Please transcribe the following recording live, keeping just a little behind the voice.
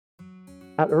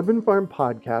At Urban Farm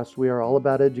Podcast, we are all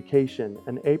about education,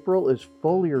 and April is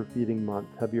foliar feeding month.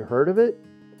 Have you heard of it?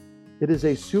 It is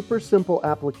a super simple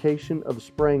application of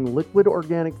spraying liquid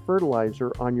organic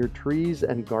fertilizer on your trees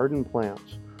and garden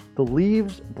plants. The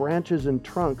leaves, branches, and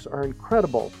trunks are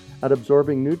incredible at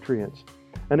absorbing nutrients.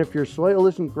 And if your soil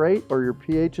isn't great or your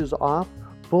pH is off,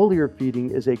 foliar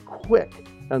feeding is a quick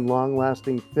and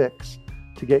long-lasting fix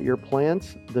to get your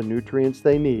plants the nutrients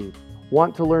they need.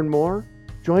 Want to learn more?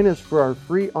 Join us for our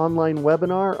free online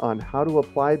webinar on how to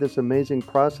apply this amazing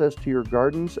process to your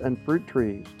gardens and fruit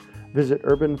trees. Visit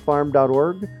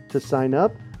urbanfarm.org to sign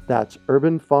up. That's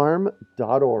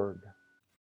urbanfarm.org.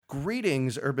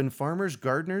 Greetings, urban farmers,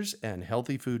 gardeners, and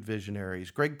healthy food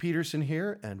visionaries. Greg Peterson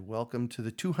here, and welcome to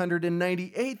the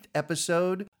 298th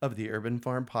episode of the Urban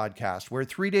Farm Podcast, where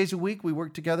 3 days a week we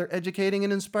work together educating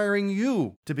and inspiring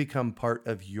you to become part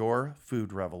of your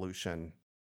food revolution.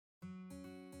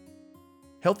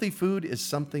 Healthy food is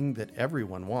something that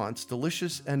everyone wants.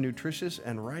 Delicious and nutritious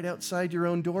and right outside your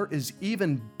own door is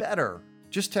even better.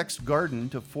 Just text GARDEN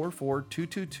to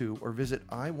 44222 or visit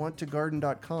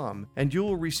iwanttogarden.com and you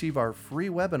will receive our free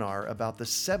webinar about the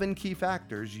 7 key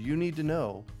factors you need to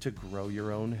know to grow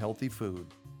your own healthy food.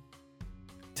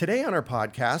 Today on our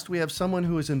podcast, we have someone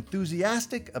who is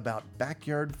enthusiastic about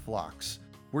backyard flocks.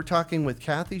 We're talking with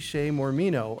Shea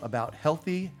Mormino about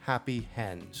healthy, happy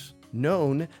hens.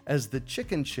 Known as the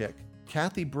Chicken Chick,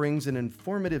 Kathy brings an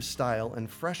informative style and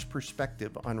fresh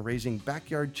perspective on raising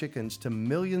backyard chickens to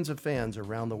millions of fans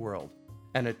around the world.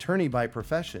 An attorney by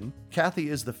profession, Kathy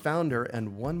is the founder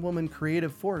and one-woman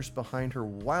creative force behind her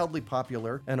wildly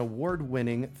popular and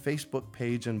award-winning Facebook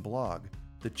page and blog,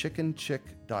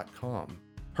 thechickenchick.com.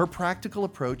 Her practical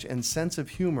approach and sense of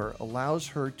humor allows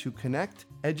her to connect,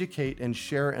 educate, and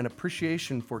share an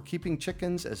appreciation for keeping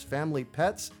chickens as family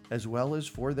pets as well as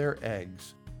for their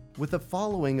eggs. With a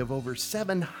following of over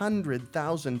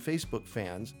 700,000 Facebook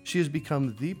fans, she has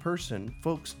become the person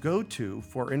folks go to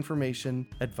for information,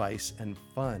 advice, and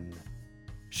fun.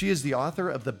 She is the author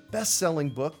of the best-selling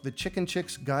book, The Chicken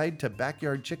Chick's Guide to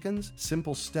Backyard Chickens,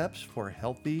 Simple Steps for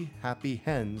Healthy, Happy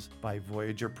Hens by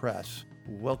Voyager Press.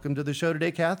 Welcome to the show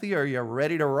today, Kathy. Are you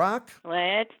ready to rock?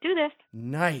 Let's do this.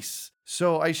 Nice.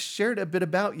 So I shared a bit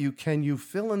about you. Can you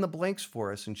fill in the blanks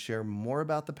for us and share more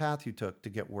about the path you took to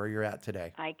get where you're at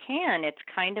today? I can. It's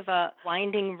kind of a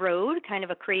winding road, kind of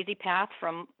a crazy path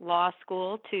from law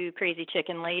school to crazy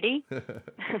chicken lady.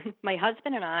 My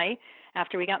husband and I,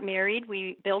 after we got married,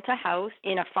 we built a house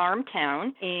in a farm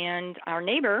town, and our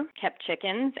neighbor kept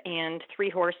chickens and 3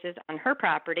 horses on her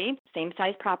property, same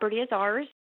size property as ours.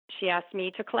 She asked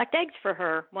me to collect eggs for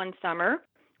her one summer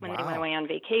when they went away on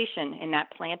vacation, and that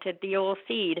planted the old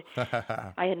seed.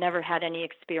 I had never had any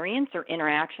experience or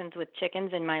interactions with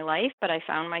chickens in my life, but I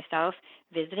found myself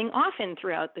visiting often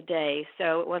throughout the day.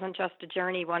 So it wasn't just a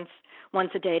journey once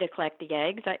a day to collect the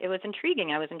eggs. It was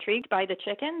intriguing. I was intrigued by the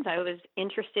chickens. I was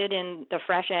interested in the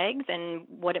fresh eggs and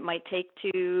what it might take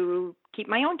to keep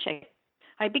my own chicken.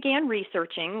 I began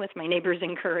researching, with my neighbor's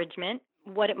encouragement,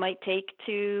 what it might take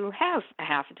to have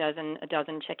a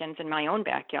dozen chickens in my own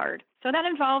backyard. So that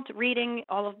involved reading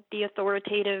all of the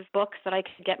authoritative books that I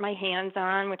could get my hands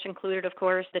on, which included, of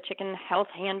course, the Chicken Health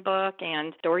Handbook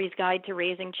and Story's Guide to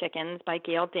Raising Chickens by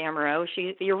Gail Damerow.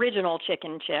 She's the original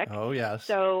chicken chick. Oh, yes.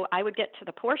 So I would get to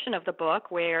the portion of the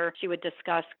book where she would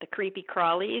discuss the creepy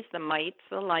crawlies, the mites,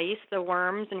 the lice, the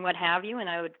worms, and what have you, and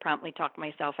I would promptly talk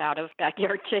myself out of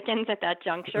backyard chickens at that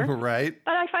juncture. Right.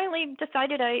 But I finally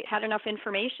decided I had enough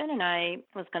information and I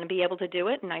was going to be able to do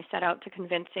it, and I set out to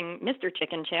convincing Mr.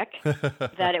 Chicken Chick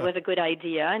that it was a good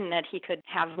idea and that he could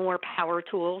have more power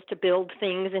tools to build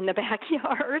things in the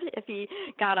backyard if he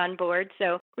got on board.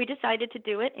 So we decided to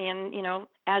do it, and,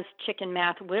 as chicken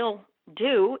math will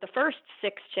do, the first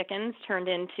 6 chickens turned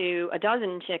into a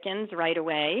dozen chickens right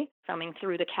away, thumbing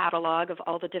through the catalog of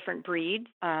all the different breeds.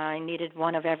 I needed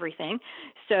one of everything.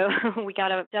 So we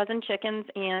got a dozen chickens,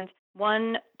 and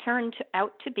one turned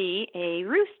out to be a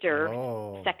rooster.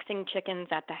 Oh. Sexing chickens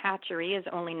at the hatchery is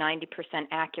only 90%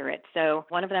 accurate. So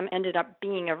one of them ended up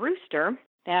being a rooster.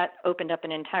 That opened up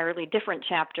an entirely different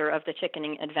chapter of the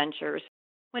chickening adventures.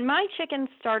 When my chickens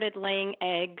started laying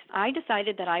eggs, I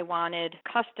decided that I wanted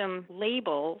custom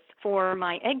labels for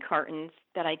my egg cartons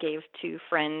that I gave to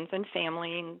friends and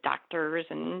family and doctors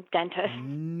and dentists.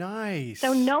 Nice.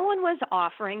 So no one was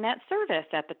offering that service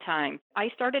at the time. I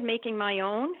started making my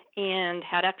own and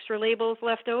had extra labels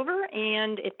left over,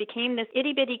 and it became this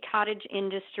itty-bitty cottage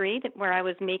industry where I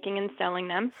was making and selling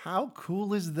them. How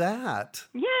cool is that?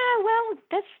 Yeah, well,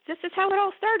 this is how it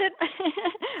all started.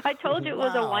 I told you it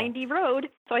was a windy road.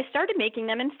 So I started making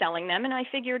them and selling them, and I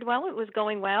figured, well, it was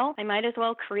going well. I might as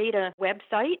well create a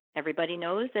website. Everybody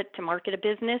knows that to market a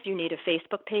business, you need a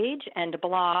Facebook page and a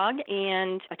blog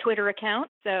and a Twitter account.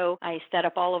 So I set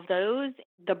up all of those.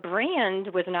 The brand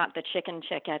was not the Chicken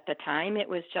Chick at the time. It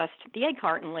was just the egg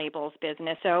carton labels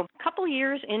business. So a couple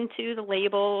years into the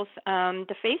labels,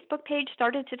 the Facebook page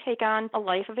started to take on a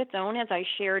life of its own as I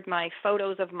shared my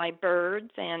photos of my birds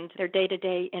and their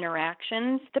day-to-day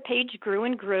interactions. The page grew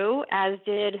and grew, as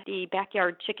did the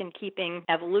backyard chicken keeping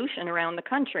evolution around the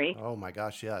country. Oh my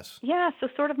gosh, yes. Yeah, so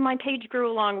sort of my page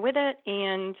grew along with it,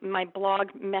 and my blog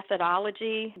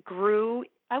methodology grew.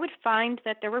 I would find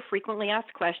that there were frequently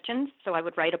asked questions, so I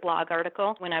would write a blog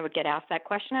article. When I would get asked that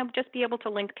question, I would just be able to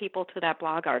link people to that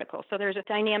blog article. So there's a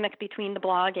dynamic between the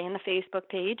blog and the Facebook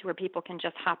page where people can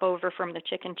just hop over from the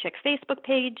Chicken Chick Facebook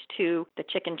page to the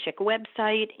Chicken Chick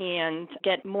website and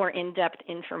get more in-depth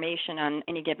information on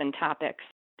any given topics.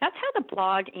 That's how the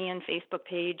blog and Facebook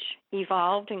page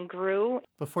evolved and grew.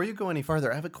 Before you go any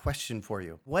farther, I have a question for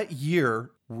you. What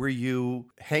year were you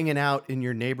hanging out in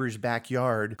your neighbor's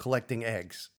backyard collecting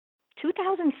eggs?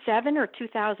 2007 or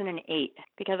 2008,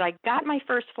 because I got my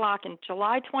first flock in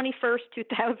July 21st,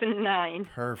 2009.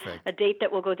 Perfect. A date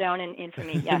that will go down in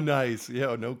infamy. Yes. Nice.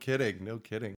 Yeah, no kidding. No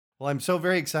kidding. Well, I'm so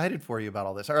very excited for you about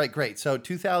all this. All right, great. So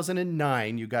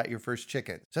 2009, you got your first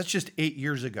chicken. So that's just 8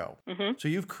 years ago. Mm-hmm. So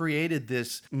you've created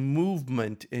this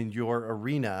movement in your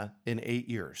arena in 8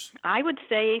 years. I would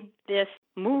say this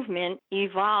movement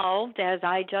evolved as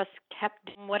I just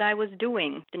kept doing what I was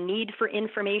doing. The need for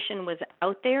information was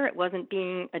out there. It wasn't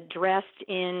being addressed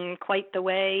in quite the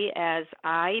way as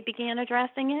I began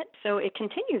addressing it. So it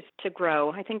continues to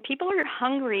grow. I think people are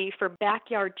hungry for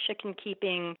backyard chicken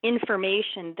keeping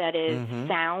information that is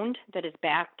sound, that is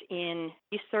backed in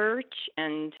research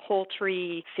and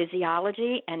poultry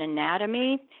physiology and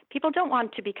anatomy. People don't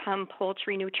want to become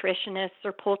poultry nutritionists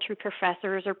or poultry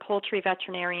professors or poultry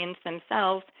veterinarians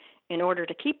themselves in order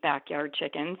to keep backyard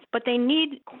chickens, but they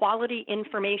need quality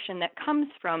information that comes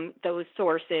from those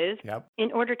sources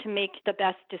in order to make the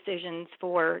best decisions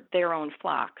for their own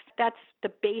flocks. That's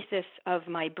the basis of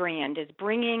my brand, is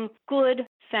bringing good,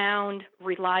 sound,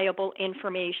 reliable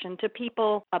information to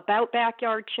people about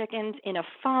backyard chickens in a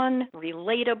fun,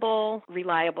 relatable,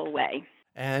 reliable way.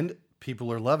 And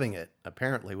people are loving it,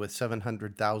 apparently, with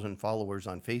 700,000 followers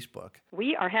on Facebook.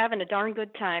 We are having a darn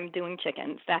good time doing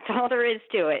chickens. That's all there is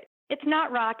to it. It's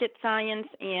not rocket science,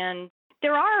 and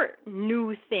there are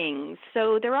new things.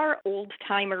 So there are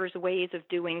old-timers' ways of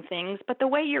doing things, but the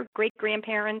way your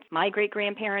great-grandparents, my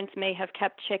great-grandparents may have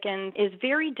kept chickens is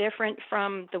very different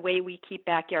from the way we keep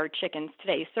backyard chickens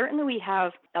today. Certainly we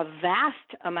have a vast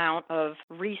amount of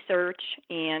research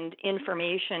and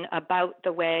information about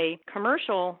the way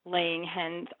commercial laying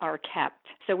hens are kept.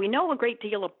 So we know a great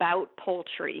deal about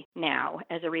poultry now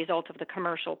as a result of the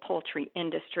commercial poultry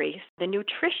industry. The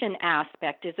nutrition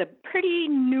aspect is a pretty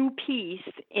new piece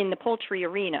in the poultry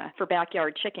arena for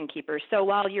backyard chicken keepers. So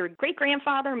while your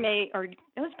great-grandfather or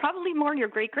it was probably more your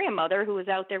great-grandmother who was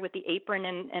out there with the apron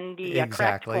and the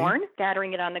cracked corn,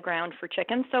 scattering it on the ground for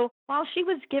chickens. So while she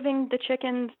was giving the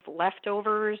chickens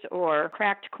leftovers or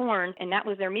cracked corn, and that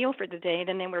was their meal for the day,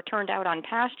 then they were turned out on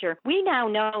pasture, we now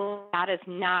know that is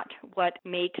not what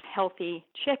makes healthy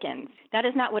chickens. That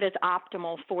is not what is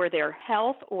optimal for their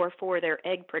health or for their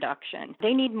egg production.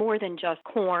 They need more than just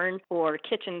corn or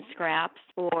kitchen scraps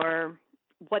or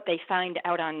what they find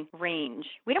out on range.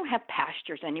 We don't have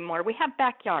pastures anymore. We have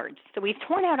backyards. So we've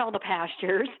torn out all the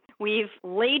pastures. We've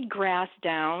laid grass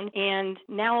down, and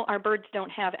now our birds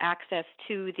don't have access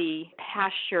to the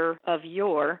pasture of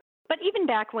yore. But even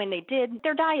back when they did,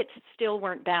 their diets still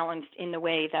weren't balanced in the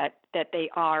way that they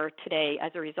are today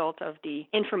as a result of the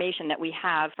information that we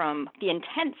have from the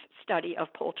intense study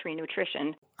of poultry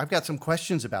nutrition. I've got some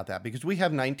questions about that because we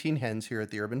have 19 hens here at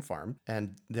the urban farm,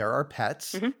 and there are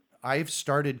pets. I've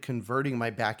started converting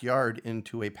my backyard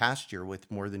into a pasture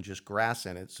with more than just grass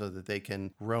in it so that they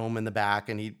can roam in the back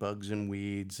and eat bugs and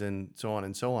weeds and so on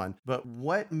and so on. But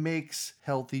what makes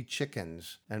healthy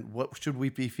chickens, and what should we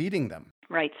be feeding them?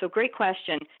 Right. So great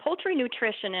question. Poultry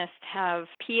nutritionists have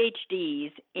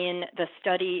PhDs in the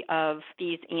study of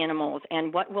these animals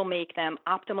and what will make them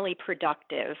optimally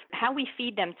productive. How we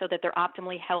feed them so that they're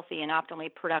optimally healthy and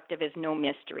optimally productive is no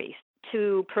mystery.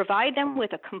 To provide them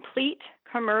with a complete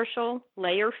commercial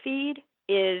layer feed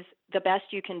is the best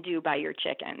you can do by your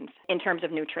chickens in terms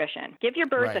of nutrition. Give your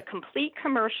birds a complete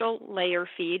commercial layer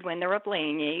feed when they're of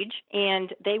laying age,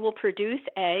 and they will produce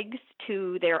eggs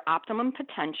to their optimum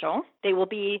potential. They will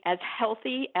be as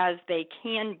healthy as they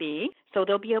can be, so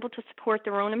they'll be able to support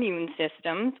their own immune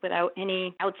systems without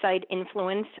any outside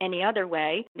influence any other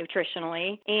way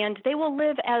nutritionally, and they will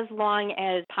live as long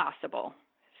as possible.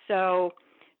 So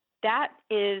that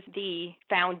is the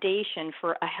foundation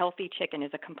for a healthy chicken,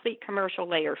 is a complete commercial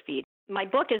layer feed. My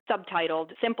book is subtitled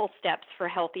Simple Steps for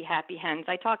Healthy, Happy Hens.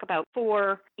 I talk about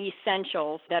 4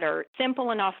 essentials that are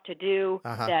simple enough to do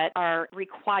that are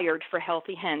required for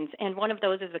healthy hens, and one of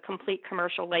those is a complete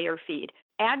commercial layer feed.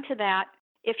 Add to that,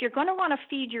 if you're going to want to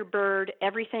feed your bird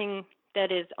everything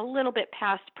that is a little bit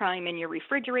past prime in your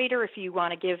refrigerator, if you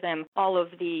want to give them all of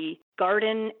the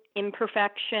garden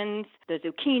imperfections, the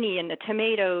zucchini and the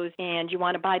tomatoes, and you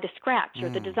want to buy the scratch or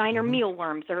the designer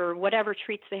mealworms or whatever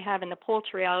treats they have in the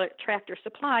poultry Tractor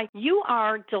Supply, you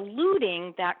are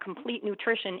diluting that complete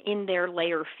nutrition in their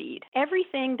layer feed.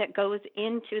 Everything that goes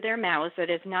into their mouths that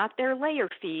is not their layer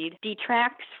feed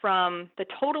detracts from the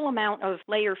total amount of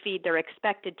layer feed they're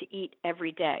expected to eat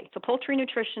every day. So poultry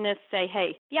nutritionists say,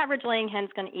 hey, the average laying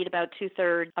hen's going to eat about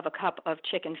 2/3 of a cup of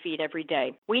chicken feed every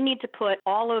day. We need to put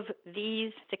all of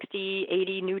these 60,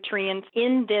 80 nutrients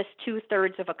in this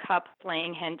 2/3 of a cup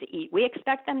laying hen to eat. We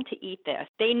expect them to eat this.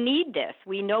 They need this.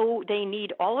 We know they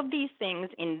need all of these things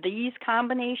in these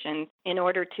combinations in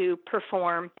order to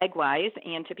perform egg-wise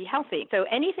and to be healthy. So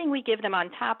anything we give them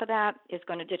on top of that is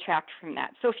going to detract from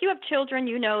that. So if you have children,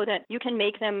 you know that you can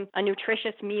make them a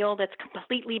nutritious meal that's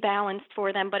completely balanced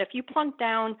for them. But if you plunk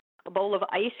down a bowl of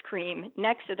ice cream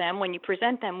next to them when you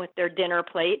present them with their dinner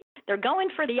plate, they're going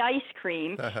for the ice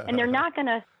cream, and they're not going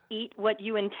to eat what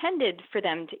you intended for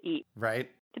them to eat. Right.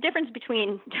 The difference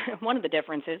between, one of the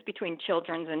differences between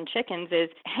children and chickens is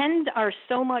hens are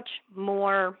so much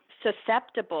more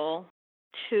susceptible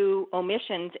to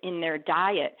omissions in their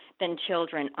diet than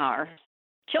children are.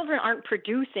 Children aren't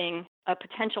producing a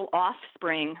potential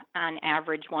offspring on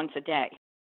average once a day.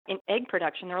 In egg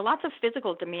production, there are lots of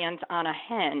physical demands on a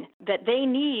hen that they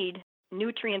need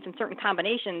nutrients in certain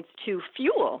combinations to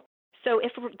fuel. So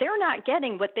if they're not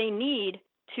getting what they need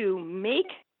to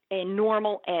make a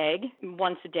normal egg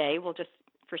once a day, we'll just,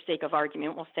 for sake of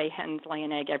argument, we'll say hens lay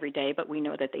an egg every day, but we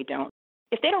know that they don't.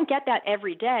 If they don't get that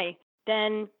every day,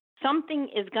 then something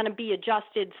is going to be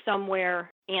adjusted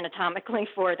somewhere anatomically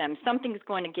for them. Something's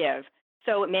going to give.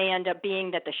 So it may end up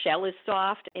being that the shell is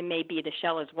soft. It may be the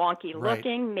shell is wonky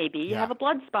looking. Maybe you have a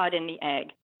blood spot in the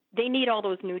egg. They need all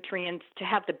those nutrients to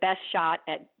have the best shot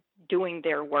at doing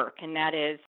their work, and that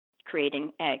is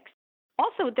creating eggs.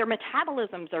 Also, their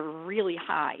metabolisms are really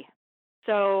high.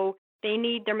 So they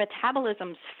need their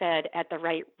metabolisms fed at the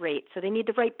right rate. So they need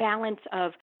the right balance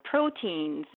of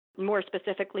proteins. More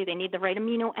specifically, they need the right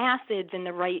amino acids and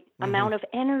the right amount of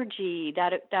energy.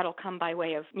 That'll come by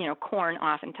way of, corn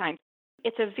oftentimes.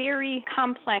 It's a very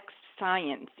complex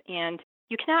science, and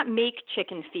you cannot make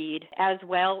chicken feed as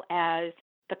well as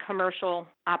the commercial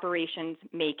operations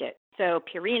make it. So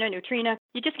Purina, Nutrina,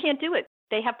 you just can't do it.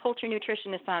 They have poultry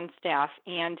nutritionists on staff,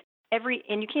 and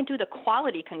you can't do the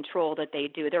quality control that they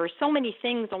do. There are so many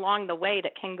things along the way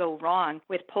that can go wrong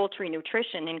with poultry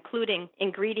nutrition, including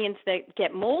ingredients that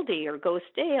get moldy or go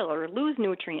stale or lose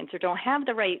nutrients or don't have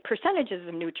the right percentages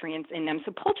of nutrients in them.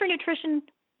 So poultry nutrition,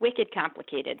 wicked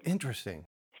complicated. Interesting.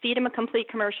 Feed them a complete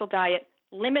commercial diet.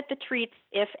 Limit the treats,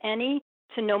 if any,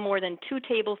 to no more than 2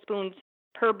 tablespoons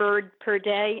per bird per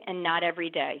day, and not every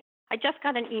day. I just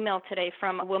got an email today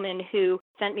from a woman who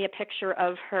sent me a picture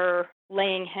of her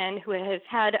laying hen who has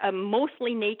had a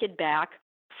mostly naked back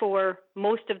for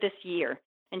most of this year,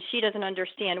 and she doesn't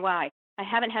understand why. I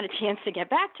haven't had a chance to get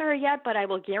back to her yet, but I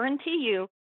will guarantee you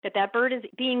that bird is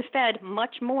being fed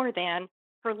much more than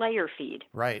her layer feed.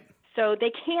 Right. So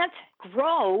they can't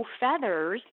grow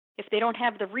feathers if they don't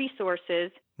have the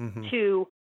resources to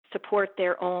support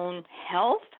their own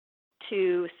health,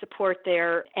 to support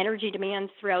their energy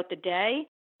demands throughout the day,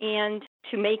 and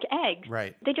to make eggs.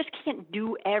 Right. They just can't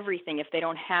do everything if they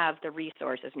don't have the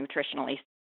resources nutritionally.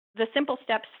 The simple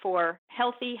steps for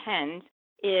healthy hens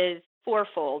is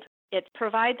fourfold. It's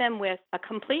provide them with a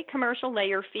complete commercial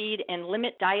layer feed and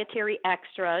limit dietary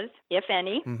extras, if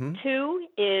any. 2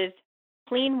 is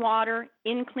clean water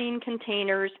in clean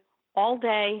containers all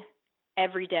day,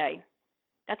 every day.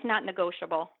 That's not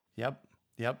negotiable. Yep.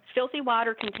 Filthy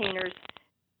water containers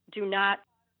do not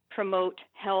promote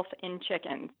health in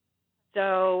chickens.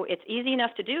 So it's easy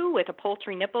enough to do with a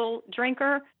poultry nipple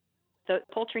drinker. So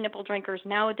poultry nipple drinkers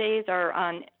nowadays are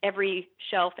on every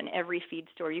shelf in every feed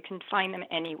store. You can find them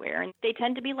anywhere. And they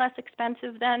tend to be less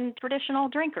expensive than traditional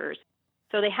drinkers.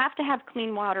 So they have to have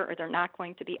clean water or they're not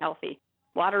going to be healthy.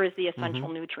 Water is the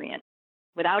essential nutrient.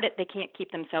 Without it, they can't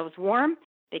keep themselves warm.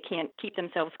 They can't keep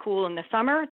themselves cool in the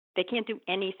summer. They can't do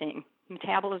anything.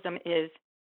 Metabolism is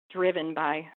driven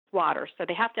by water. So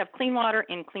they have to have clean water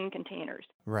in clean containers.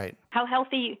 Right. How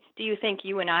healthy do you think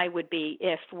you and I would be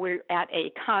if we're at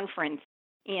a conference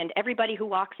and everybody who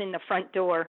walks in the front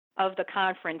door of the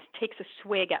conference takes a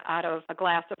swig out of a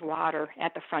glass of water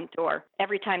at the front door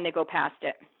every time they go past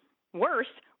it? Worse,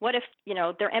 what if,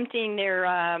 they're emptying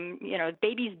their,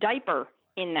 baby's diaper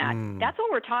in that? That's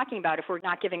what we're talking about if we're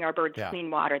not giving our birds clean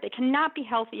water. They cannot be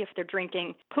healthy if they're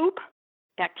drinking poop,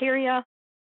 bacteria,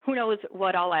 who knows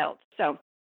what all else. So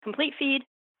complete feed,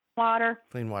 water.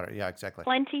 Clean water. Yeah, exactly.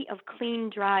 Plenty of clean,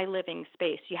 dry living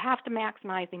space. You have to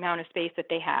maximize the amount of space that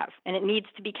they have, and it needs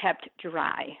to be kept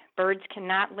dry. Birds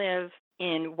cannot live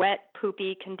in wet,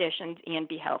 poopy conditions and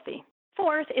be healthy.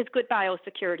 Fourth is good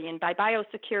biosecurity, and by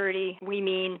biosecurity, we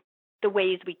mean the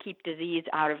ways we keep disease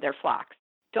out of their flocks.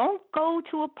 Don't go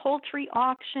to a poultry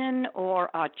auction or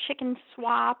a chicken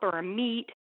swap or a meat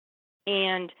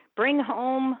and bring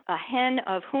home a hen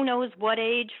of who knows what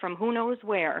age from who knows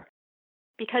where.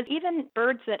 Because even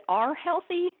birds that are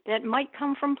healthy, that might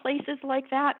come from places like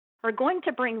that, are going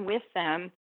to bring with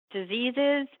them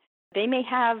diseases. They may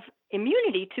have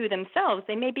immunity to themselves.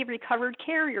 They may be recovered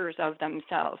carriers of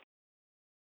themselves.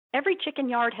 Every chicken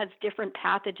yard has different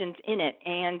pathogens in it,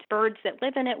 and birds that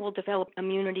live in it will develop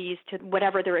immunities to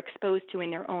whatever they're exposed to in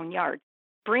their own yard.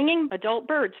 Bringing adult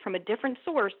birds from a different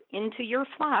source into your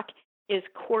flock is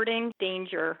courting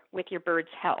danger with your bird's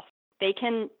health.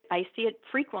 I see it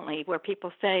frequently where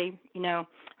people say, a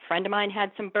friend of mine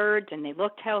had some birds and they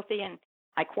looked healthy and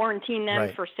I quarantined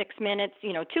them for 6 minutes.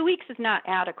 2 weeks is not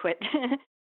adequate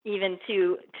even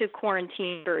to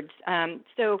quarantine birds.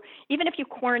 So even if you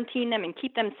quarantine them and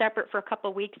keep them separate for a couple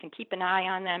of weeks and keep an eye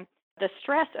on them, the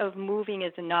stress of moving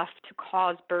is enough to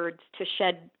cause birds to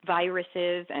shed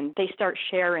viruses and they start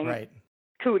sharing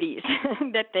cooties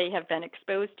that they have been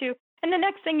exposed to. And the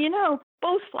next thing you know,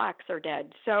 both flocks are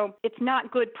dead. So it's not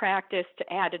good practice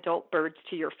to add adult birds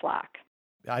to your flock.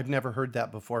 I've never heard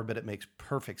that before, but it makes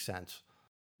perfect sense.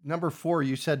 Number 4,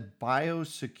 you said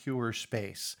biosecure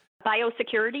space.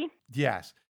 Biosecurity?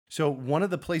 Yes. So one of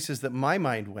the places that my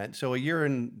mind went, so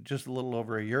just a little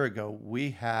over a year ago, we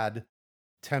had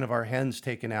 10 of our hens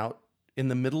taken out in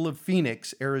the middle of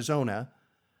Phoenix, Arizona,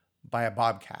 by a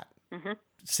bobcat.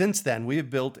 Since then, we have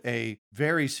built a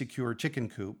very secure chicken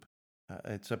coop.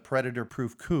 It's a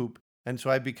predator-proof coop. And so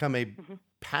I've become a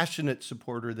passionate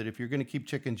supporter that if you're going to keep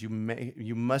chickens, you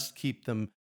must keep them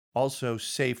also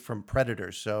safe from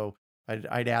predators. So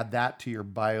I'd add that to your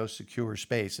biosecure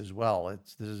space as well.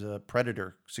 This is a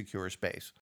predator-secure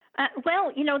space.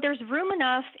 Well, there's room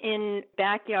enough in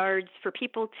backyards for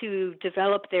people to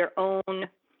develop their own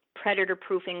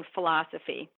predator-proofing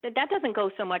philosophy. That doesn't go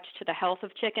so much to the health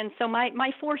of chickens. So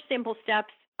my 4 simple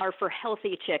steps are for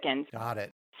healthy chickens. Got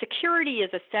it. Security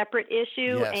is a separate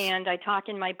issue, Yes. and I talk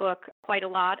in my book quite a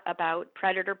lot about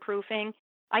predator-proofing.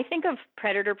 I think of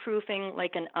predator-proofing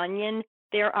like an onion.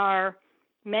 There are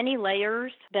many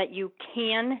layers that you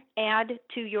can add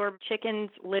to your chicken's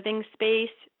living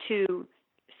space to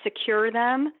secure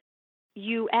them.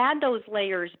 You add those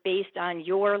layers based on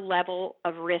your level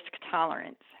of risk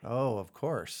tolerance. Oh, of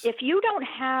course. If you don't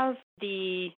have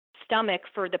the stomach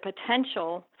for the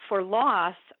potential for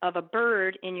loss of a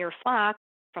bird in your flock,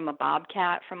 from a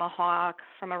bobcat, from a hawk,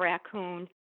 from a raccoon,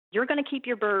 you're going to keep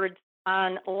your birds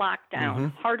on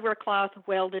lockdown, hardware cloth,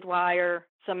 welded wire,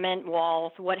 cement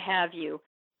walls, what have you.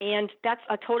 And that's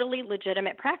a totally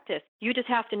legitimate practice. You just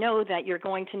have to know that you're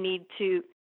going to need to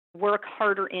work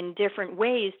harder in different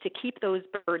ways to keep those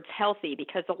birds healthy,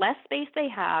 because the less space they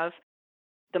have,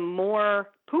 the more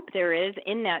poop there is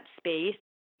in that space,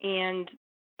 and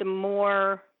the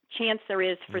more chance there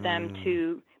is for them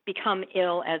to become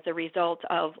ill as a result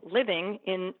of living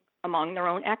among their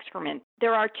own excrement.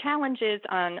 There are challenges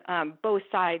on both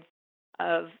sides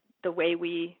of the way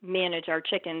we manage our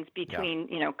chickens between,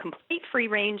 complete free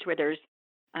range where there's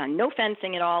no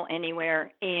fencing at all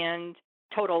anywhere and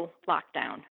total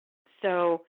lockdown.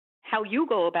 So how you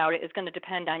go about it is going to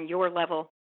depend on your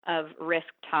level of risk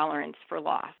tolerance for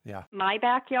loss. Yeah. My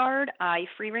backyard, I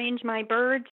free range my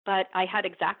birds, but I had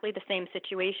exactly the same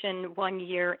situation one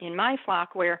year in my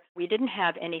flock where we didn't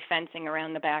have any fencing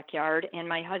around the backyard, and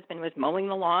my husband was mowing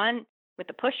the lawn with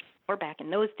the push mower back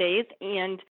in those days,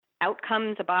 and out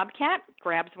comes a bobcat,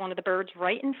 grabs one of the birds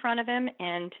right in front of him,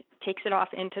 and takes it off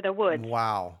into the woods.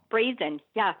 Wow. Brazen,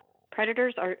 yeah.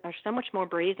 Predators are so much more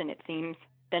brazen, it seems,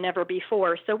 than ever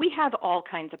before. So we have all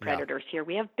kinds of Yeah. predators here.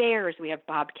 We have bears, we have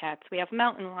bobcats, we have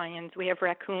mountain lions, we have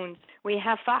raccoons, we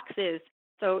have foxes.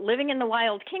 So living in the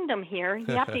wild kingdom here,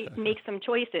 you have to make some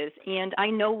choices. And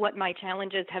I know what my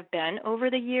challenges have been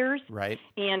over the years. Right.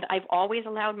 And I've always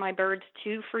allowed my birds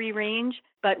to free range,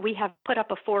 but we have put up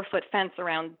a 4-foot fence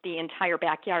around the entire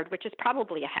backyard, which is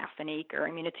probably a half an acre.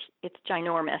 I mean, it's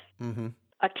ginormous. Mm-hmm.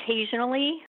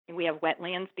 Occasionally, we have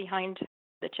wetlands behind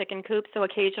the chicken coop, so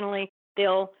occasionally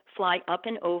they'll fly up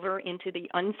and over into the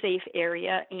unsafe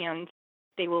area, and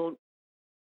they will,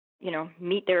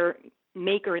 meet their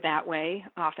maker that way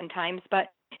oftentimes,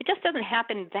 but it just doesn't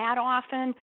happen that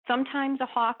often. Sometimes a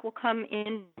hawk will come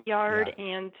in the yard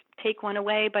and take one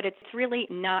away, but it's really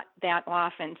not that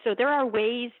often. So there are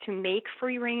ways to make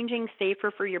free ranging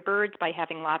safer for your birds by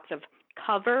having lots of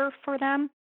cover for them,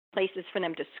 places for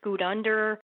them to scoot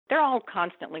under. They're all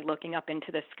constantly looking up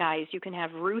into the skies. You can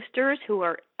have roosters who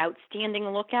are outstanding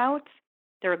lookouts.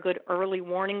 They're a good early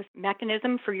warning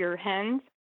mechanism for your hens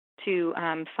to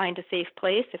find a safe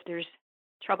place if there's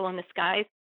trouble in the skies.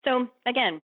 So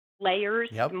again, layers.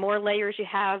 Yep. The more layers you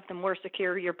have, the more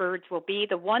secure your birds will be.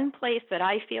 The one place that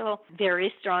I feel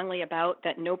very strongly about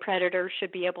that no predator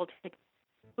should be able to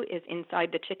do is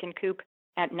inside the chicken coop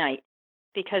at night,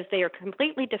 because they are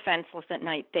completely defenseless at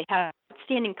night. They have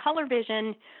outstanding color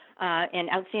vision and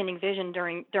outstanding vision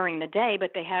during the day,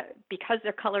 but because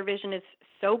their color vision is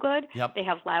so good, they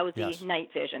have lousy night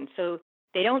vision. So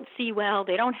they don't see well.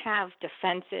 They don't have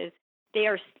defenses. They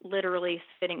are literally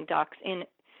sitting ducks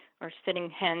or sitting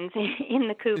hens in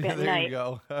the coop at there night. You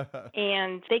go.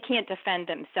 And they can't defend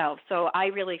themselves. So I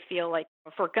really feel like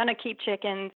if we're going to keep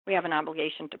chickens, we have an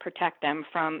obligation to protect them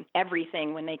from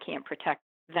everything when they can't protect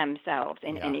themselves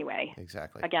in any way.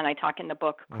 Exactly. Again, I talk in the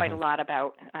book quite a lot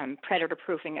about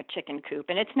predator-proofing a chicken coop.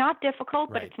 And it's not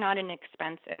difficult, but it's not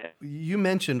inexpensive. You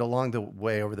mentioned along the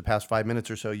way over the past 5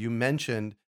 minutes or so, you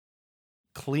mentioned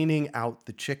cleaning out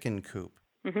the chicken coop.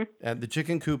 Mm-hmm. And the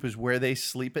chicken coop is where they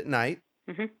sleep at night.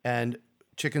 Mm-hmm. And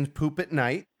chickens poop at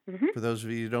night, for those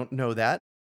of you who don't know that.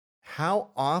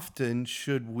 How often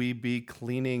should we be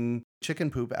cleaning chicken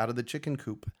poop out of the chicken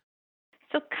coop?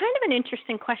 So kind of an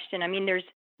interesting question. I mean,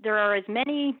 there are as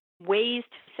many ways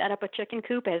to set up a chicken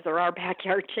coop as there are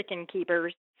backyard chicken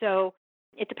keepers. So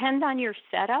it depends on your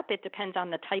setup. It depends on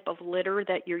the type of litter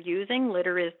that you're using.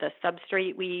 Litter is the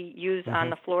substrate we use on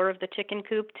the floor of the chicken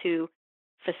coop to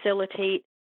facilitate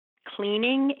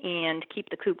cleaning and keep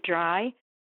the coop dry.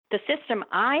 The system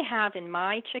I have in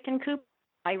my chicken coop,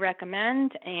 I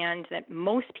recommend, and that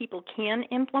most people can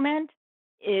implement,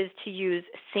 is to use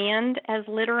sand as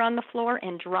litter on the floor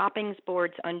and droppings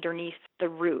boards underneath the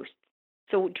roost.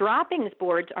 So droppings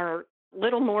boards are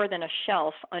little more than a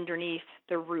shelf underneath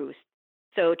the roost.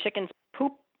 So chickens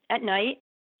poop at night,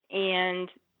 and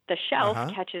the shelf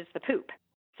catches the poop.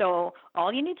 So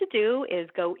all you need to do is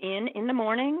go in the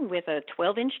morning with a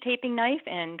 12-inch taping knife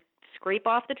and scrape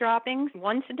off the droppings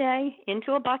once a day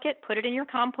into a bucket, put it in your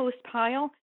compost pile,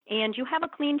 and you have a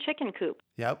clean chicken coop.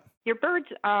 Yep. Your birds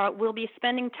will be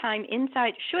spending time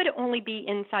inside, should only be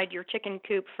inside your chicken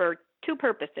coop for two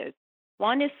purposes.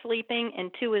 One is sleeping and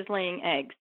two is laying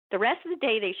eggs. The rest of the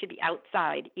day they should be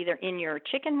outside, either in your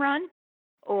chicken run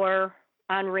or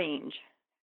on range.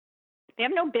 They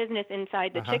have no business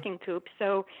inside the chicken coop,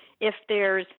 so if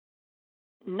there's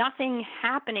nothing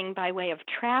happening by way of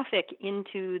traffic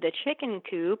into the chicken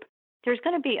coop, there's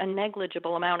going to be a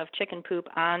negligible amount of chicken poop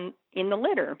in the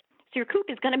litter. So your coop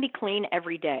is going to be clean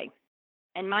every day,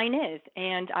 and mine is.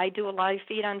 And I do a live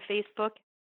feed on Facebook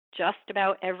just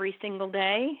about every single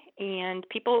day, and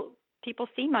people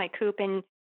see my coop, and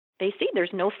they see there's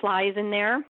no flies in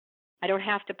there. I don't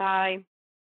have to buy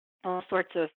all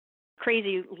sorts of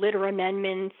crazy litter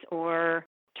amendments or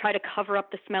try to cover up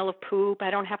the smell of poop.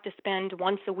 I don't have to spend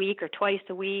once a week or twice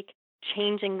a week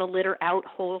changing the litter out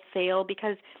wholesale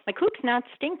because my coop's not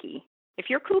stinky. If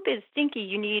your coop is stinky,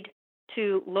 you need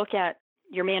to look at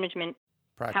your management,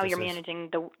 Practices. how you're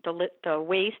managing the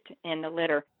waste and the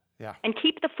litter. Yeah. And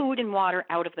keep the food and water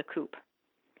out of the coop.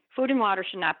 Food and water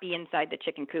should not be inside the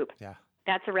chicken coop. Yeah.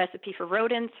 That's a recipe for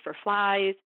rodents, for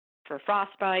flies, for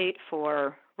frostbite,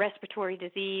 for respiratory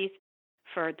disease,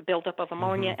 for the buildup of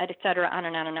ammonia, et cetera, on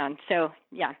and on and on. So,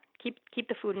 yeah, keep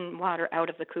the food and water out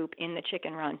of the coop in the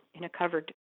chicken run in a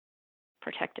covered,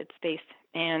 protected space.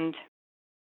 And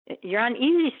you're on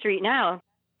Easy Street now.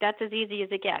 That's as easy as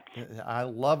it gets. I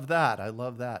love that. I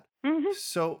love that. Mm-hmm.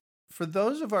 So for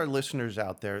those of our listeners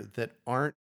out there that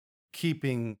aren't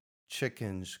keeping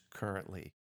chickens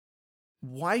currently,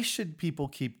 Why should people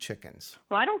keep chickens?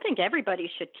 Well, I don't think everybody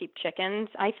should keep chickens.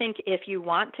 I think if you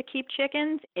want to keep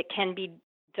chickens, it can be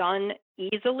done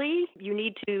easily. You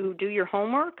need to do your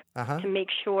homework Uh-huh. to make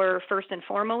sure, first and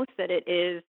foremost, that it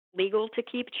is legal to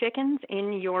keep chickens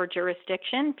in your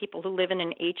jurisdiction. People who live in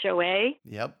an HOA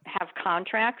Yep. have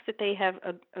contracts that they have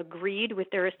agreed with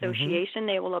their association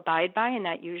they will abide by, and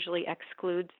that usually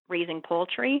excludes raising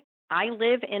poultry. I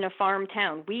live in a farm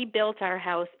town. We built our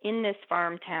house in this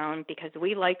farm town because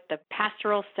we liked the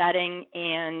pastoral setting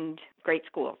and great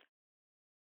schools.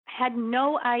 Had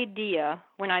no idea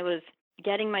when I was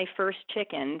getting my first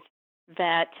chickens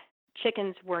that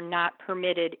chickens were not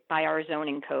permitted by our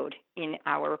zoning code in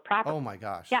our property. Oh my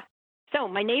gosh. Yeah. So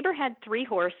my neighbor had 3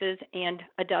 horses and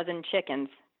a dozen chickens,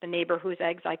 the neighbor whose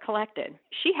eggs I collected.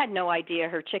 She had no idea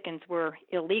her chickens were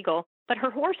illegal, but her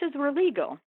horses were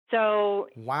legal. So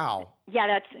Wow.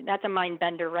 yeah, that's a mind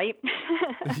bender, right?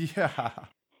 Yeah.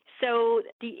 So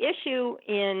the issue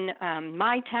in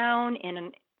my town and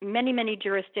in many, many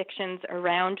jurisdictions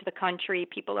around the country,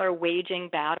 people are waging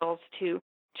battles to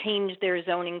change their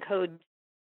zoning codes,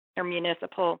 their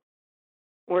municipal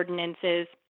ordinances,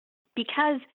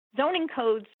 because zoning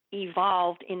codes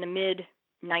evolved in the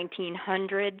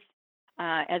mid-1900s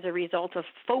as a result of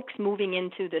folks moving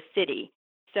into the city.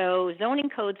 So zoning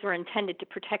codes were intended to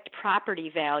protect property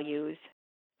values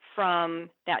from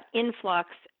that influx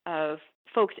of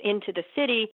folks into the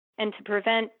city and to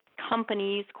prevent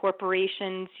companies,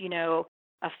 corporations,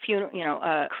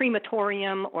 a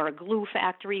crematorium or a glue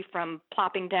factory from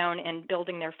plopping down and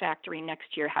building their factory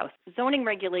next to your house. Zoning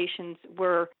regulations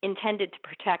were intended to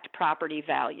protect property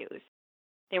values.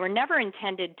 They were never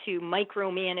intended to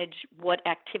micromanage what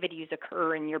activities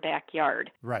occur in your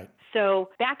backyard. Right. So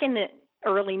back in the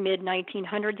early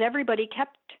mid-1900s, everybody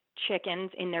kept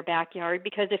chickens in their backyard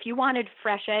because if you wanted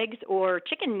fresh eggs or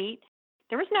chicken meat,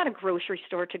 there was not a grocery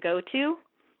store to go to.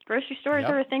 Grocery stores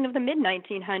are a thing of the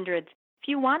mid-1900s. If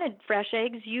you wanted fresh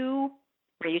eggs, you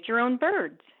raised your own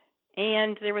birds.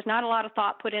 And there was not a lot of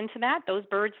thought put into that. Those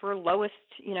birds were lowest,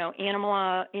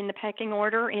 animal in the pecking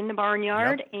order in the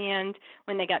barnyard. Yep. And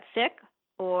when they got sick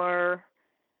or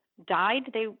died,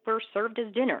 they were served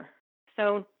as dinner.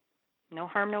 So no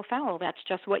harm, no foul. That's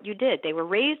just what you did. They were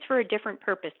raised for a different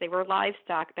purpose. They were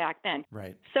livestock back then.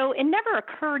 Right. So it never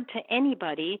occurred to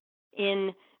anybody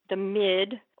in the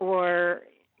mid or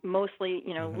mostly,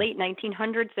 late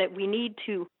 1900s that we need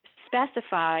to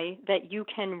specify that you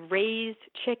can raise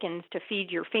chickens to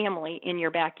feed your family in your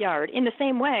backyard. In the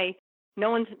same way, no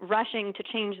one's rushing to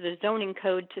change the zoning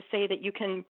code to say that you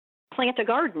can plant a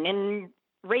garden and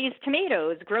raise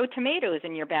tomatoes, grow tomatoes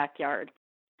in your backyard.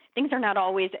 Things are not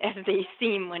always as they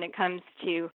seem when it comes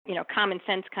to, common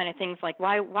sense kind of things like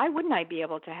why wouldn't I be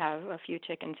able to have a few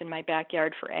chickens in my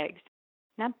backyard for eggs?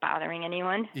 Not bothering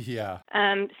anyone. Yeah.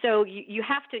 So you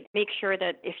have to make sure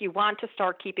that if you want to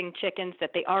start keeping chickens,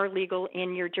 that they are legal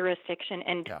in your jurisdiction.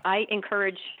 And I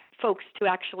encourage folks to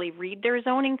actually read their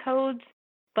zoning codes,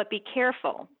 but be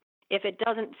careful. If it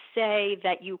doesn't say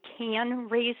that you can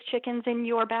raise chickens in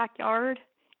your backyard,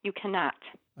 you cannot.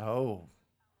 Oh.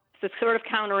 So it's sort of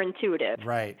counterintuitive.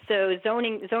 Right. So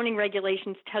zoning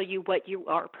regulations tell you what you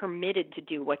are permitted to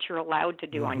do, what you're allowed to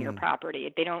do on your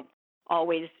property. They don't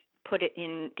always put it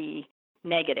in the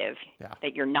negative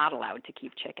that you're not allowed to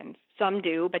keep chickens. Some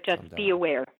do, but just be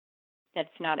aware that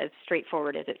it's not as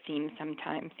straightforward as it seems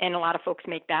sometimes. And a lot of folks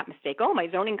make that mistake. Oh, my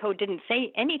zoning code didn't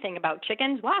say anything about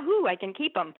chickens. Wahoo, I can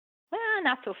keep them. Well,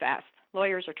 not so fast.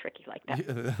 Lawyers are tricky like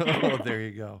that. Oh, there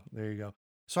you go. There you go.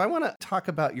 So I want to talk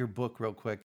about your book real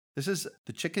quick. This is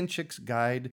The Chicken Chick's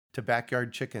Guide to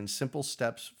Backyard Chickens, Simple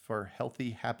Steps for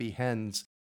Healthy, Happy Hens.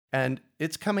 And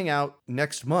it's coming out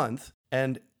next month,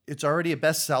 and it's already a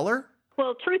bestseller?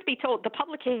 Well, truth be told, the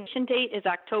publication date is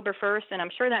October 1st, and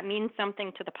I'm sure that means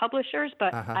something to the publishers,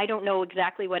 but I don't know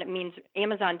exactly what it means.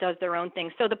 Amazon does their own thing.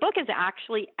 So the book is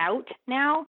actually out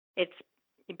now. It's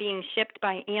being shipped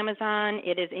by Amazon.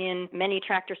 It is in many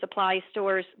Tractor Supply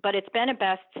stores, but it's been a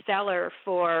bestseller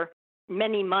for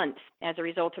many months as a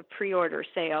result of pre-order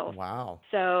sales. Wow.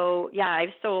 So, yeah,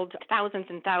 I've sold thousands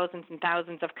and thousands and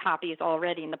thousands of copies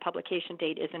already, and the publication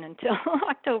date isn't until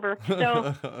October.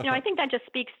 So, I think that just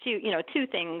speaks to, two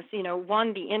things.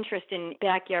 One, the interest in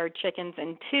backyard chickens,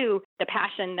 and two, the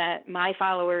passion that my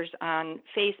followers on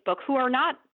Facebook, who are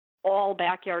not all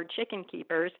backyard chicken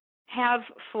keepers, have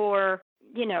for,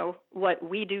 what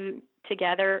we do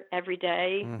together every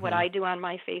day, what I do on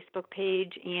my Facebook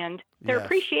page, and their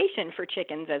appreciation for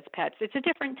chickens as pets. It's a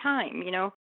different time,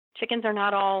 Chickens are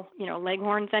not all,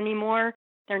 leghorns anymore.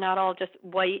 They're not all just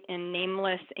white and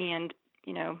nameless and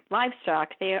livestock.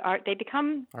 They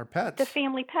become Our the pets.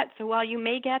 family pet. So while you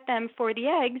may get them for the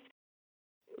eggs,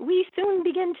 we soon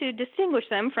begin to distinguish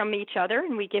them from each other,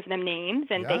 and we give them names,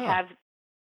 and they Yeah, have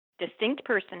distinct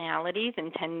personalities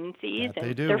and tendencies, that they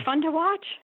and do. they're fun to watch.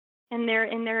 And they're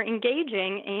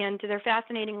engaging, and they're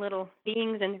fascinating little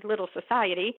beings in little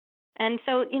society. And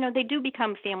so, they do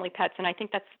become family pets, and I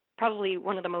think that's probably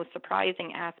one of the most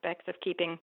surprising aspects of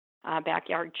keeping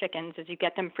backyard chickens is you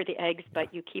get them for the eggs, Yeah.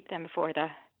 but you keep them for the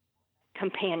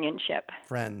companionship.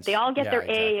 Friends. They all get Yeah, their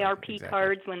exactly. AARP Exactly.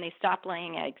 cards when they stop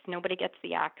laying eggs. Nobody gets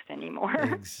the axe anymore.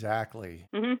 Exactly.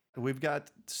 Mhm. We've got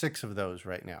 6 of those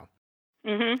right now.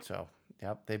 Mhm. So,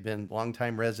 yep, they've been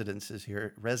longtime residents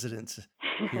here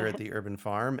at the urban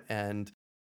farm, and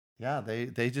yeah,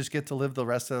 they just get to live the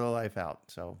rest of their life out.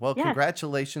 So, well, Yes.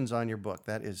 congratulations on your book.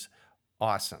 That is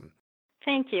awesome.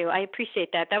 Thank you. I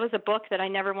appreciate that. That was a book that I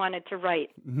never wanted to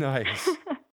write. Nice.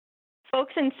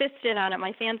 Folks insisted on it.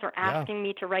 My fans were Yeah. asking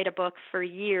me to write a book for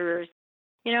years.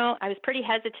 I was pretty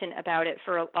hesitant about it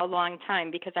for a long time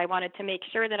because I wanted to make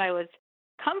sure that I was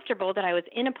comfortable, that I was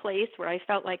in a place where I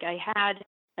felt like I had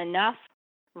enough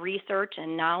research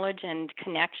and knowledge and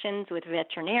connections with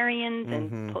veterinarians Mhm.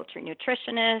 and poultry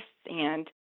nutritionists and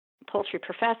poultry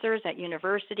professors at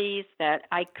universities that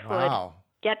I could Wow.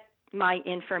 get my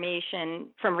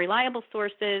information from reliable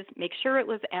sources, make sure it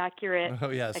was accurate. Oh,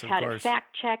 yes, I've of had it course.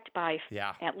 fact checked by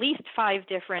Yeah. at least 5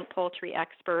 different poultry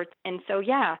experts. And so,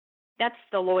 yeah, that's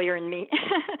the lawyer in me.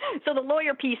 So the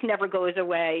lawyer piece never goes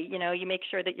away. You make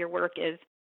sure that your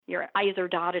I's are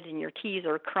dotted and your T's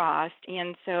are crossed.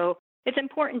 And so it's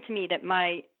important to me that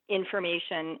my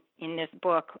information in this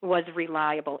book is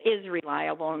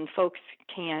reliable, and folks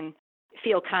can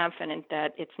feel confident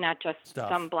that it's not just Stuff.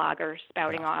 some blogger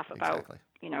spouting Yeah, off about,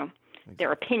 exactly.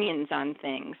 their opinions on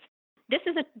things. This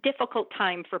is a difficult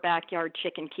time for backyard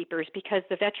chicken keepers because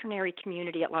the veterinary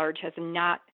community at large has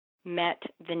not met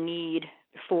the need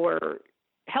for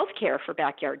health care for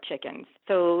backyard chickens.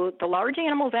 So the large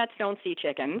animal vets don't see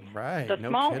chickens. Right. The No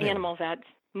small kidding. animal vets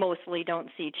mostly don't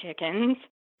see chickens.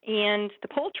 And the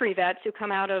poultry vets who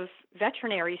come out of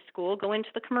veterinary school go into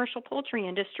the commercial poultry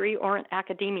industry or in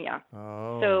academia.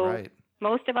 Oh, So right.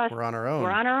 most of us, We're on our own.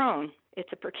 we're on our own. It's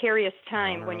a precarious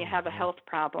time our when you own, have a yeah. health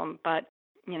problem, but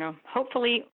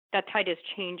hopefully that tide is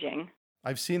changing.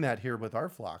 I've seen that here with our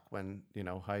flock when,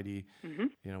 Heidi,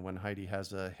 Mhm. when Heidi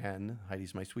has a hen,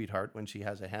 Heidi's my sweetheart, when she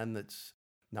has a hen that's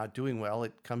not doing well,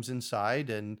 it comes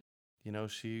inside and,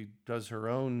 she does her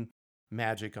own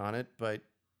magic on it. But,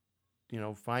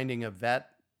 finding a vet,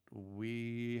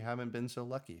 we haven't been so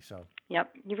lucky. So,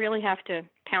 Yep, you really have to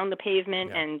pound the pavement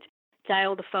Yeah. and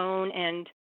dial the phone. And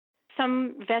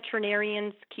some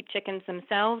veterinarians keep chickens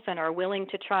themselves and are willing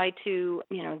to try to,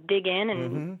 dig in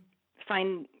and Mhm.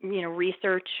 find,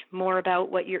 research more about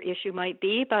what your issue might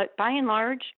be. But by and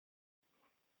large,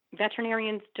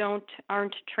 veterinarians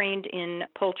aren't trained in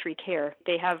poultry care.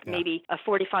 They have Yeah. maybe a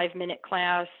 45-minute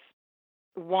class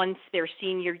once their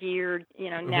senior year.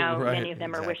 Now Right, many of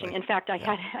them are wishing. exactly. In fact,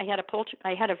 Yeah.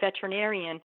 I had a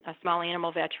veterinarian, a small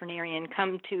animal veterinarian,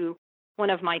 come to one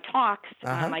of my talks,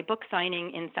 Uh-huh. my book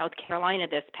signing in South Carolina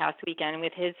this past weekend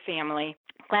with his family.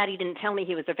 Glad he didn't tell me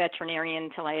he was a veterinarian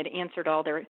until I had answered all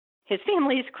his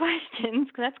family's questions,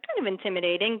 because that's kind of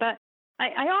intimidating. But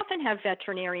I often have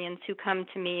veterinarians who come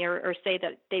to me or say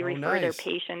that they Oh, refer their nice.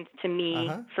 patients to me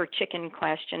Uh-huh. for chicken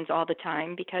questions all the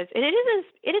time because it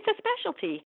is a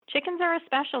specialty. Chickens are a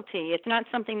specialty. It's not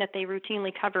something that they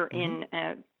routinely cover in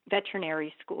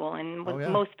veterinary school, and Oh, yeah.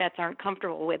 most vets aren't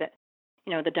comfortable with it.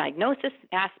 The diagnosis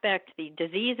aspect, the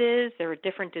diseases, there are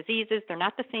different diseases. They're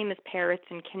not the same as parrots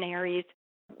and canaries,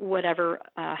 whatever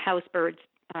house birds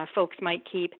folks might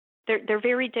keep. They're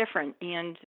very different,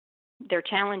 and their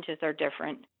challenges are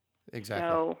different. Exactly.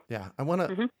 So, Yeah. I want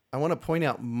to Mhm. point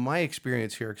out my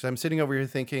experience here because I'm sitting over here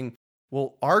thinking,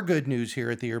 well, our good news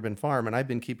here at the urban farm, and I've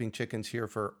been keeping chickens here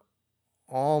for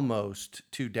almost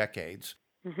 2 decades,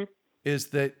 Mhm.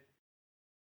 is that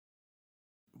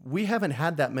we haven't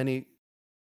had that many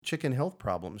chicken health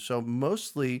problems. So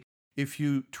mostly if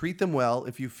you treat them well,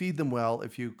 if you feed them well,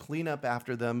 if you clean up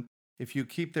after them, if you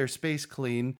keep their space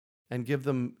clean and give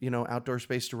them, outdoor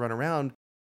space to run around,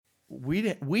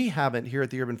 we haven't here at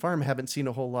the urban farm haven't seen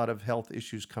a whole lot of health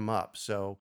issues come up.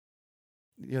 So,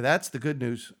 that's the good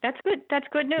news. That's good. That's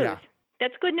good news. Yeah.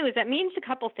 That's good news. That means a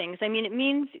couple things. I mean, it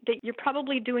means that you're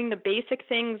probably doing the basic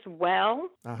things well.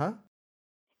 Uh-huh.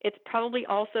 It's probably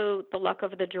also the luck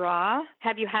of the draw.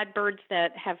 Have you had birds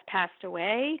that have passed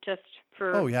away just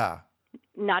for Oh, yeah.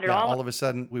 not at Yeah. all? All of a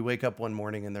sudden we wake up one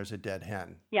morning and there's a dead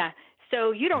hen. Yeah.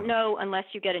 So you don't know unless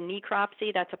you get a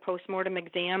necropsy. That's a postmortem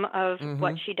exam of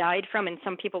what she died from. And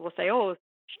some people will say, oh,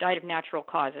 she died of natural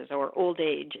causes or old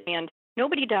age. And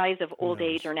nobody dies of old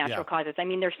age or natural causes. I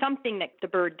mean, there's something that the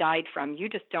bird died from. You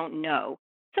just don't know.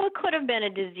 So it could have been a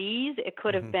disease. It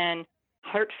could have been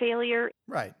heart failure.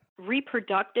 Right.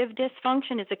 Reproductive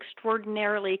dysfunction is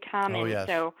extraordinarily common. Oh, yes.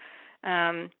 So,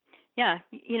 yeah,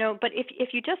 but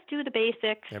if you just do the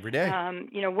basics every day,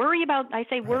 worry about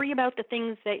the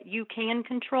things that you can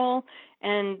control,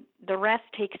 and the rest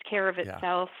takes care of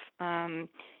itself and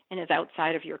is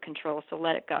outside of your control. So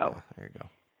let it go. Yeah, there you go.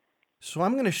 So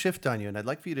I'm going to shift on you, and I'd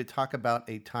like for you to talk about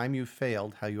a time you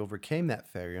failed, how you overcame that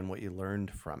failure, and what you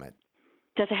learned from it.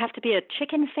 Does it have to be a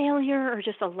chicken failure or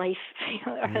just a life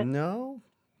failure? No,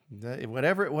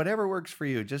 whatever works for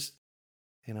you. Just,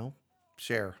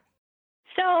 share.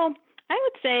 So I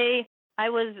would say I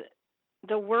was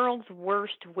the world's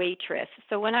worst waitress.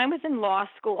 So when I was in law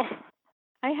school,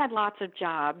 I had lots of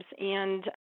jobs, and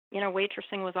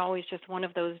waitressing was always just one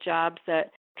of those jobs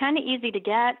that kind of easy to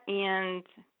get and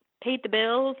paid the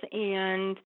bills,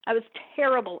 and I was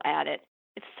terrible at it.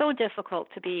 It's so difficult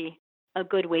to be a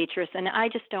good waitress, and I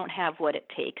just don't have what it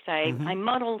takes. I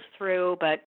muddled through,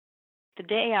 but the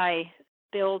day I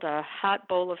spilled a hot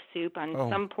bowl of soup on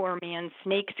some poor man's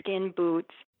snakeskin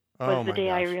boots was the day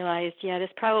I realized, this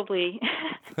probably,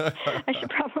 I should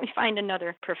probably find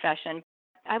another profession.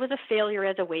 I was a failure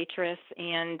as a waitress,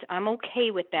 and I'm okay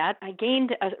with that. I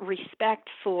gained a respect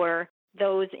for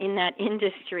those in that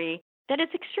industry that is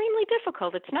extremely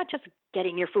difficult. It's not just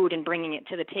getting your food and bringing it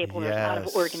to the table. There's a lot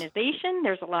of organization.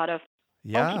 There's a lot of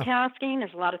multitasking.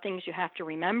 There's a lot of things you have to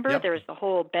remember. There's the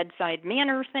whole bedside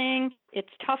manner thing. It's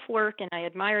tough work, and I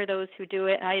admire those who do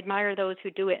it. I admire those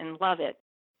who do it and love it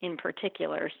in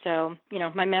particular. So,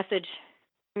 my message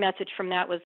from that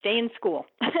was stay in school.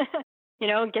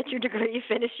 Get your degree,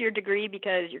 finish your degree,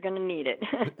 because you're going to need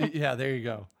it. Yeah, there you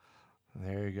go.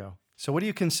 There you go. So what do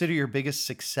you consider your biggest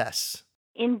success?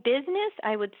 In business,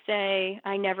 I would say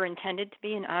I never intended to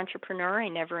be an entrepreneur. I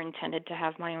never intended to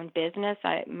have my own business.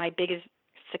 My biggest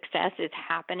success is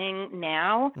happening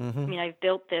now. I mean, I've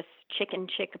built this Chicken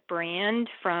Chick brand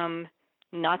from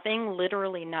nothing,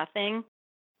 literally nothing,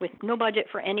 with no budget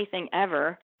for anything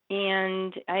ever.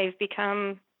 And I've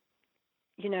become,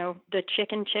 the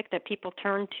chicken chick that people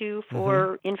turn to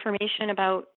for information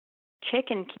about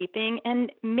chicken keeping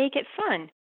and make it fun.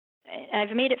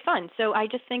 I've made it fun. So I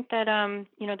just think that,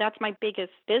 that's my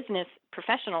biggest business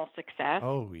professional success.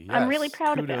 Oh, yes. I'm really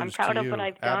proud of it. I'm proud of what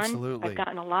I've done. Absolutely. I've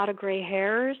gotten a lot of gray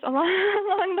hairs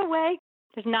along the way.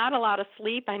 There's not a lot of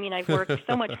sleep. I mean, I've worked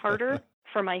so much harder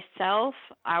for myself,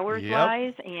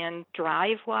 hours-wise and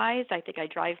drive-wise. I think I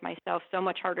drive myself so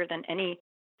much harder than any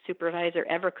supervisor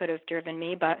ever could have driven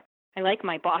me. But I like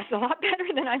my boss a lot better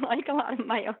than I like a lot of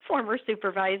my former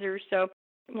supervisors. So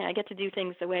I get to do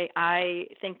things the way I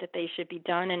think that they should be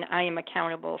done, and I am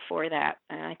accountable for that.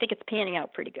 I think it's panning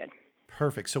out pretty good.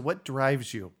 Perfect. So what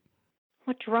drives you?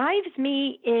 What drives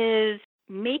me is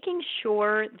making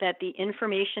sure that the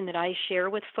information that I share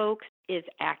with folks is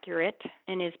accurate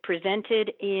and is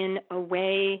presented in a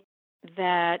way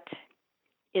that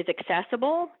is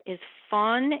accessible, is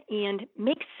fun, and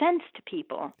makes sense to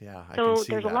people. Yeah, I can see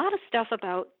there's that. a lot of stuff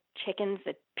about chickens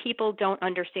that people don't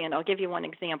understand. I'll give you one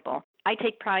example. I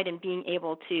take pride in being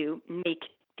able to make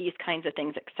these kinds of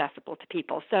things accessible to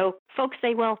people. So folks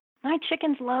say, well, my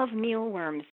chickens love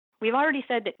mealworms. We've already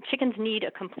said that chickens need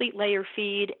a complete layer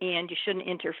feed and you shouldn't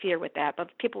interfere with that. But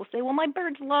people say, well, my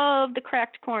birds love the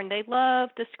cracked corn. They love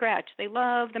the scratch. They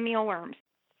love the mealworms.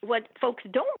 What folks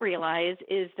don't realize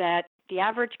is that the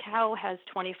average cow has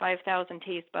 25,000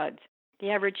 taste buds. The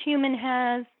average human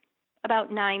has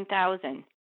about 9,000.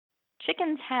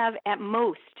 Chickens have at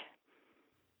most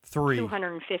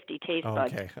 250 taste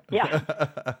buds. Okay. Yeah.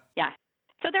 Yeah.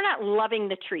 So they're not loving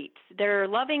the treats. They're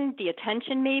loving the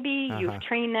attention maybe. You've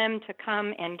trained them to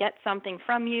come and get something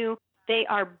from you. They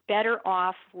are better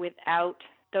off without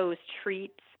those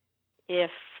treats. If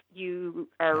you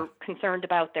are concerned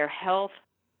about their health,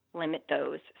 limit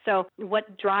those. So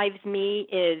what drives me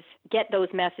is get those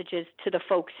messages to the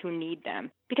folks who need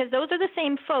them. Because those are the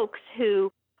same folks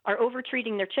who are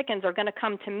overtreating their chickens are going to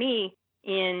come to me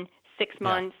in 6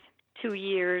 months, 2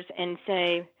 years, and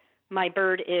say, my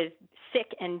bird is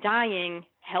sick and dying,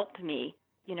 help me.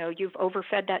 You've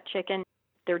overfed that chicken.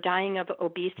 They're dying of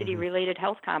obesity-related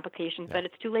health complications that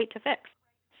it's too late to fix.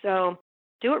 So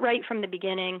do it right from the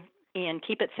beginning and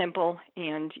keep it simple,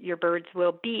 and your birds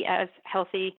will be as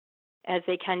healthy as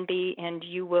they can be, and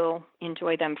you will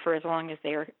enjoy them for as long as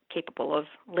they are capable of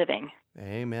living.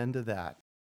 Amen to that.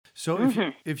 So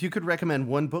if you could recommend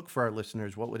one book for our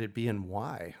listeners, what would it be and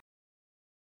why?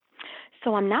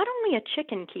 So I'm not only a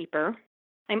chicken keeper,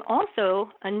 I'm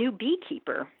also a new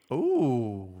beekeeper.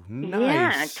 Ooh, nice.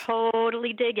 Yeah,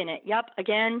 totally digging it. Yep,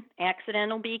 again,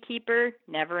 accidental beekeeper,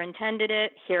 never intended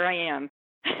it. Here I am.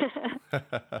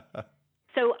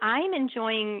 So I'm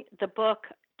enjoying the book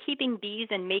Keeping Bees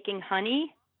and Making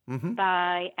Honey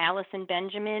by Allison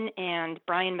Benjamin and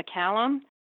Brian McCallum.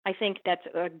 I think that's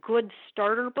a good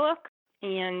starter book.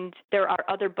 And there are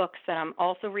other books that I'm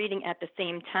also reading at the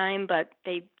same time, but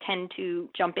they tend to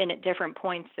jump in at different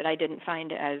points that I didn't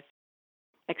find as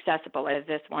accessible as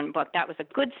this one book. That was a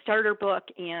good starter book,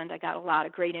 and I got a lot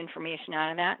of great information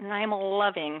out of that, and I'm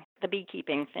loving the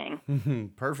beekeeping thing.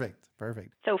 Perfect.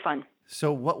 So fun.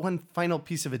 So what one final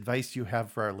piece of advice do you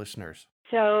have for our listeners?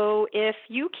 So if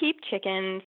you keep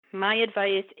chickens, my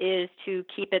advice is to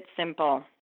keep it simple.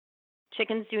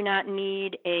 Chickens do not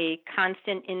need a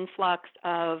constant influx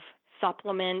of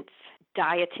supplements,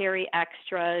 dietary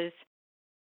extras,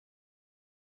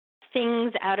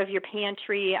 things out of your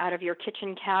pantry, out of your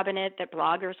kitchen cabinet that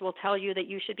bloggers will tell you that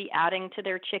you should be adding to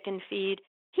their chicken feed.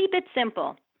 Keep it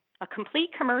simple. A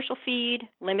complete commercial feed,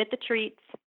 limit the treats,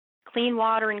 clean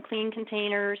water in clean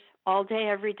containers all day,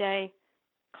 every day,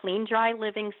 clean, dry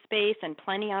living space and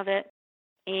plenty of it,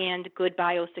 and good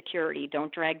biosecurity.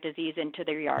 Don't drag disease into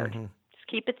their yard. Just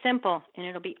keep it simple, and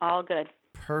it'll be all good.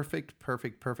 Perfect.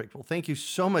 Well, thank you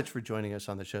so much for joining us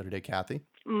on the show today, Kathy.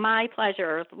 My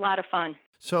pleasure. It was a lot of fun.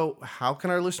 So how can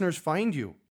our listeners find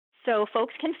you? So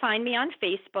folks can find me on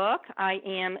Facebook. I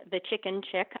am the Chicken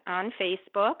Chick on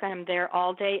Facebook. I'm there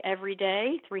all day, every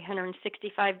day,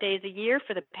 365 days a year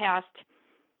for the past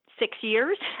 6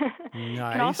 years. Nice. You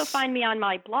can also find me on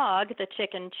my blog, The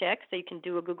Chicken Chick, so you can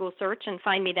do a Google search and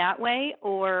find me that way,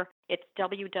 or it's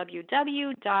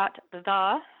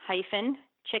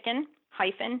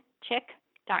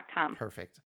www.the-chicken-chick.com.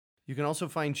 Perfect. You can also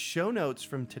find show notes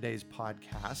from today's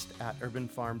podcast at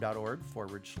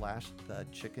urbanfarm.org/The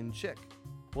Chicken Chick.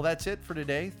 Well, that's it for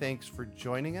today. Thanks for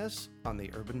joining us on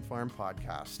the Urban Farm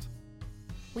Podcast.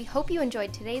 We hope you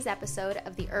enjoyed today's episode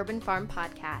of the Urban Farm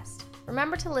Podcast.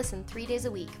 Remember to listen 3 days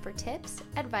a week for tips,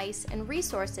 advice, and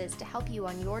resources to help you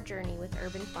on your journey with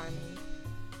urban farming.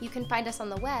 You can find us on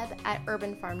the web at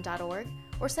urbanfarm.org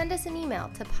or send us an email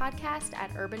to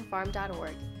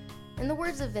podcast@urbanfarm.org. In the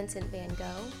words of Vincent van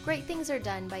Gogh, great things are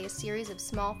done by a series of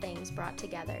small things brought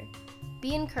together.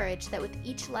 Be encouraged that with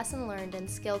each lesson learned and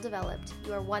skill developed,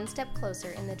 you are one step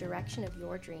closer in the direction of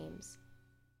your dreams.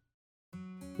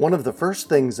 One of the first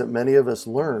things that many of us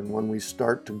learn when we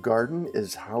start to garden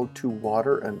is how to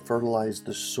water and fertilize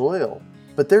the soil.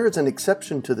 But there is an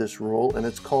exception to this rule, and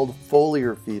it's called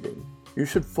foliar feeding. You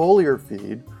should foliar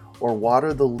feed or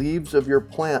water the leaves of your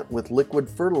plant with liquid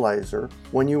fertilizer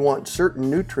when you want certain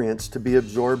nutrients to be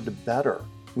absorbed better.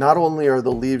 Not only are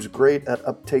the leaves great at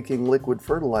uptaking liquid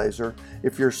fertilizer,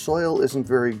 if your soil isn't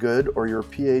very good or your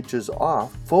pH is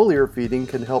off, foliar feeding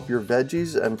can help your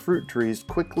veggies and fruit trees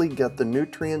quickly get the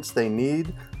nutrients they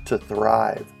need to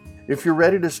thrive. If you're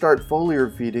ready to start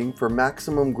foliar feeding for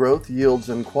maximum growth, yields,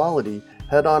 and quality,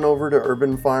 head on over to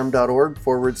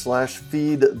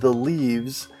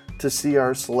urbanfarm.org/feed-the-leaves to see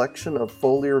our selection of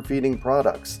foliar feeding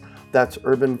products. That's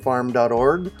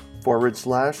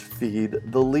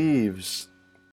urbanfarm.org/feed-the-leaves.